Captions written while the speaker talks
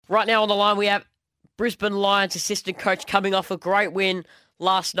Right now on the line we have Brisbane Lions assistant coach coming off a great win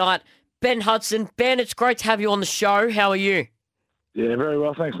last night, Ben Hudson. Ben, it's great to have you on the show. How are you? Yeah, very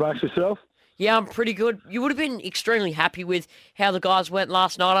well. Thanks, Max. Yourself? Yeah, I'm pretty good. You would have been extremely happy with how the guys went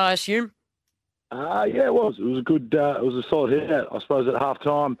last night, I assume? Yeah, it was. It was a good, it was a solid hit. I suppose at half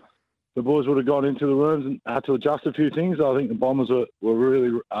time, the boys would have gone into the rooms and had to adjust a few things. I think the Bombers were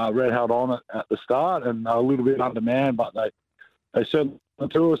really red held on at the start and a little bit undermanned, but they certainly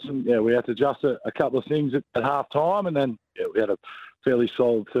went to us, and yeah, we had to adjust a couple of things at half time, and then we had a fairly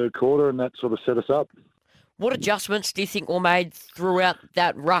solid third quarter, and that sort of set us up. What adjustments do you think were made throughout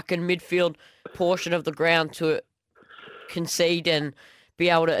that ruck and midfield portion of the ground to concede and be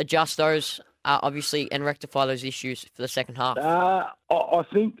able to adjust those, obviously, and rectify those issues for the second half? I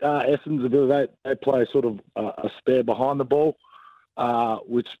think Essendon's ability, they play sort of a spare behind the ball,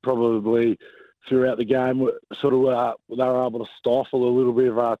 which probably throughout the game sort of they were able to stifle a little bit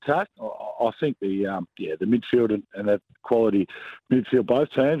of our attack. I think the midfield and the quality midfield both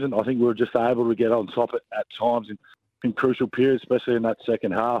teams, and I think we were just able to get on top at times in crucial periods, especially in that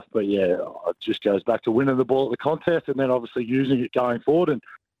second half. But yeah, it just goes back to winning the ball at the contest and then obviously using it going forward and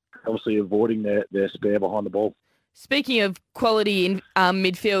obviously avoiding their spare behind the ball. Speaking of quality in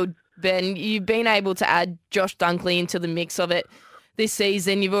midfield, Ben, you've been able to add Josh Dunkley into the mix of it this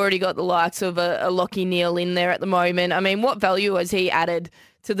season. You've already got the likes of a Lockie Neal in there at the moment. I mean, what value has he added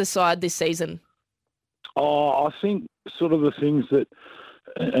to the side this season? I think sort of the things that,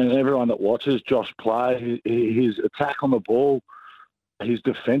 and everyone that watches Josh play, his attack on the ball, his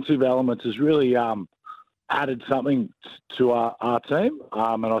defensive elements has really added something to our team.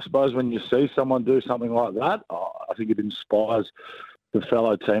 And I suppose when you see someone do something like that, I think it inspires the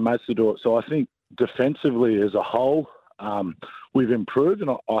fellow teammates to do it. So I think defensively as a whole, we've improved,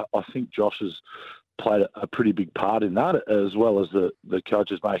 and I think Josh has played a pretty big part in that, as well as the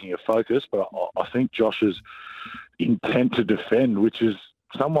coaches making a focus. But I think Josh's intent to defend, which is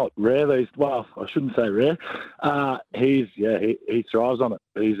somewhat rare well, I shouldn't say rare. He thrives on it.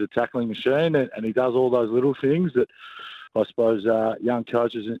 He's a tackling machine, and he does all those little things that I suppose young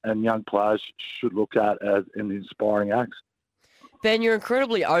coaches and young players should look at as an inspiring acts. Ben, you're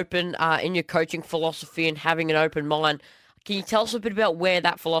incredibly open in your coaching philosophy and having an open mind. Can you tell us a bit about where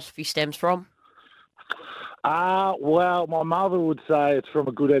that philosophy stems from? Well, my mother would say it's from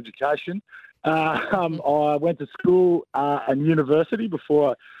a good education. I went to school and university before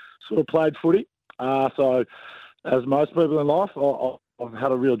I sort of played footy. So as most people in life, I've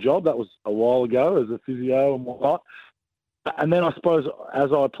had a real job. That was a while ago as a physio and whatnot. And then I suppose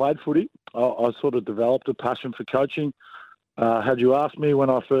as I played footy, I sort of developed a passion for coaching. Had you asked me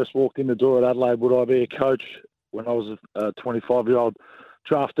when I first walked in the door at Adelaide, would I be a coach when I was a 25-year-old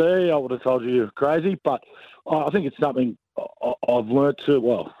draftee, I would have told you you're crazy. But I think it's something I've learnt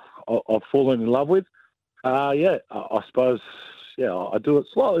to, I've fallen in love with. I suppose, I do it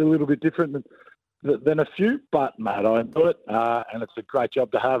slightly a little bit different than a few, but, mate, I enjoy it, and it's a great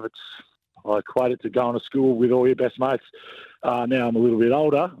job to have. I equate it to going to school with all your best mates. Now I'm a little bit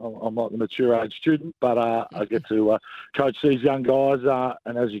older. I'm not the mature age student, but I get to coach these young guys,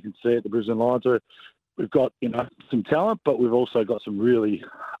 and as you can see at the Brisbane Lions, we've got some talent, but we've also got some really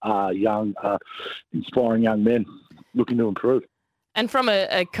young, inspiring young men looking to improve. And from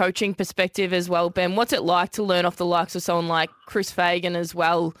a coaching perspective as well, Ben, what's it like to learn off the likes of someone like Chris Fagan as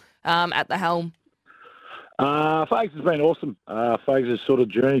well at the helm? Fags has been awesome. Fags' sort of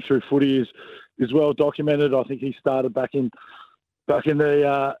journey through footy is well documented. I think he started back in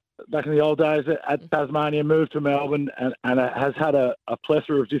the old days at Tasmania, moved to Melbourne, and has had a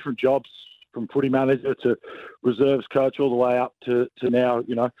plethora of different jobs, from footy manager to reserves coach all the way up to now,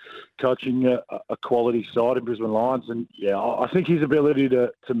 coaching a quality side in Brisbane Lions. And I think his ability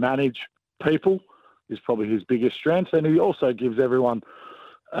to manage people is probably his biggest strength. And he also gives everyone,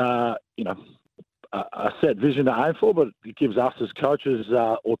 a set vision to aim for, but it gives us as coaches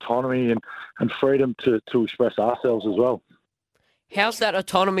autonomy and freedom to express ourselves as well. How's that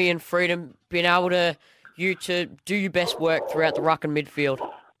autonomy and freedom been able to do your best work throughout the ruck and midfield?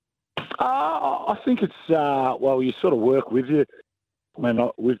 I think it's, you sort of work with you. I mean,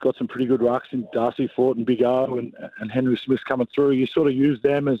 we've got some pretty good rucks in Darcy Fort and Big O and Henry Smith coming through. You sort of use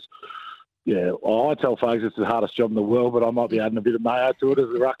them as, I tell folks it's the hardest job in the world, but I might be adding a bit of mayo to it as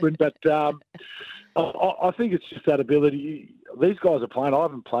a ruckman. But I think it's just that ability. These guys are playing. I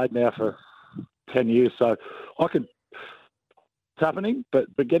haven't played now for 10 years, so I can. It's happening, but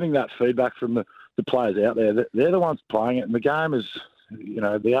getting that feedback from the players out there, they're the ones playing it, and the game is.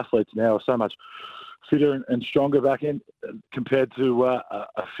 The athletes now are so much fitter and stronger back in compared to a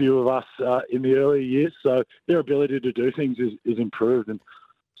few of us in the early years. So their ability to do things is improved. And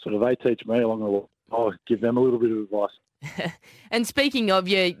sort of they teach me along the way. I'll give them a little bit of advice. And speaking of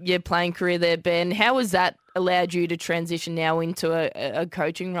your playing career there, Ben, how has that allowed you to transition now into a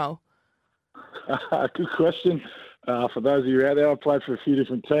coaching role? Good question. For those of you out there, I've played for a few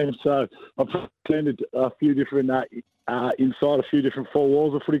different teams, so I've attended a few different inside a few different four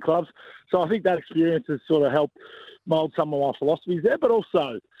walls of footy clubs. So I think that experience has sort of helped mould some of my philosophies there. But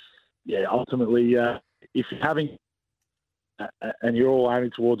also, yeah, ultimately, if you're having and you're all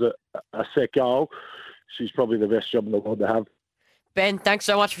aiming towards a set goal, she's probably the best job in the world to have. Ben, thanks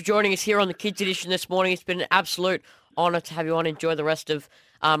so much for joining us here on the Kids Edition this morning. It's been an absolute honour to have you on. Enjoy the rest of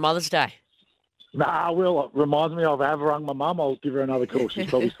Mother's Day. Nah, Will, it reminds me of I have rung my mum. I'll give her another call. She's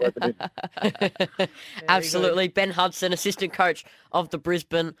probably sleeping in. Absolutely. Ben Hudson, assistant coach of the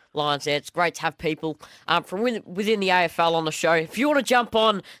Brisbane Lions there. It's great to have people from within the AFL on the show. If you want to jump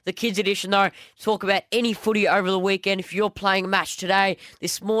on the Kids Edition, though, talk about any footy over the weekend, if you're playing a match today,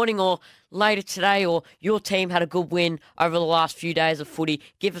 this morning or later today, or your team had a good win over the last few days of footy,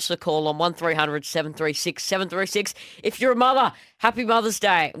 give us a call on 1300 736 736. If you're a mother, happy Mother's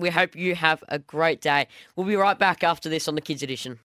Day. We hope you have a great day. We'll be right back after this on the Kids Edition.